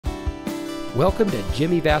Welcome to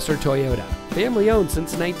Jimmy Vasser Toyota, family owned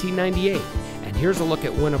since 1998. And here's a look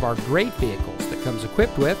at one of our great vehicles that comes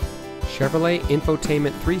equipped with Chevrolet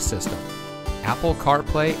Infotainment 3 system, Apple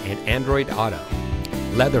CarPlay and Android Auto,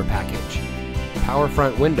 leather package, power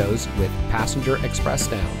front windows with passenger express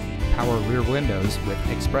down, power rear windows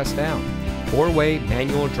with express down, 4-way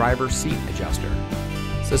manual driver seat adjuster,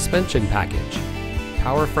 suspension package,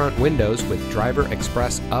 power front windows with driver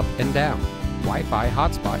express up and down, Wi-Fi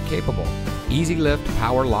hotspot capable, easy lift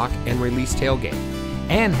power lock and release tailgate,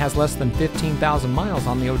 and has less than 15,000 miles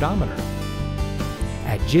on the odometer.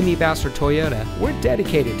 At Jimmy Vasser Toyota, we're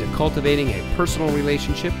dedicated to cultivating a personal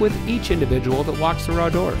relationship with each individual that walks through our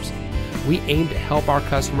doors. We aim to help our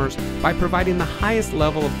customers by providing the highest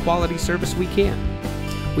level of quality service we can.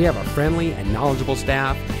 We have a friendly and knowledgeable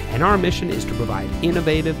staff, and our mission is to provide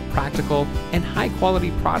innovative, practical, and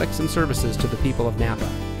high-quality products and services to the people of Napa.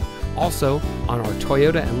 Also, on our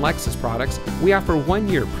Toyota and Lexus products, we offer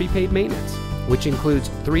 1-year prepaid maintenance, which includes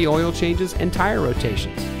 3 oil changes and tire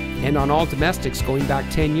rotations. And on all domestics going back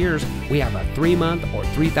 10 years, we have a 3-month or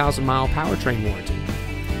 3,000-mile powertrain warranty.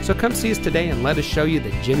 So come see us today and let us show you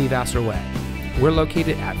the Jimmy Vasser way. We're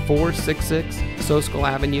located at 466 Soscol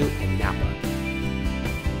Avenue in Napa.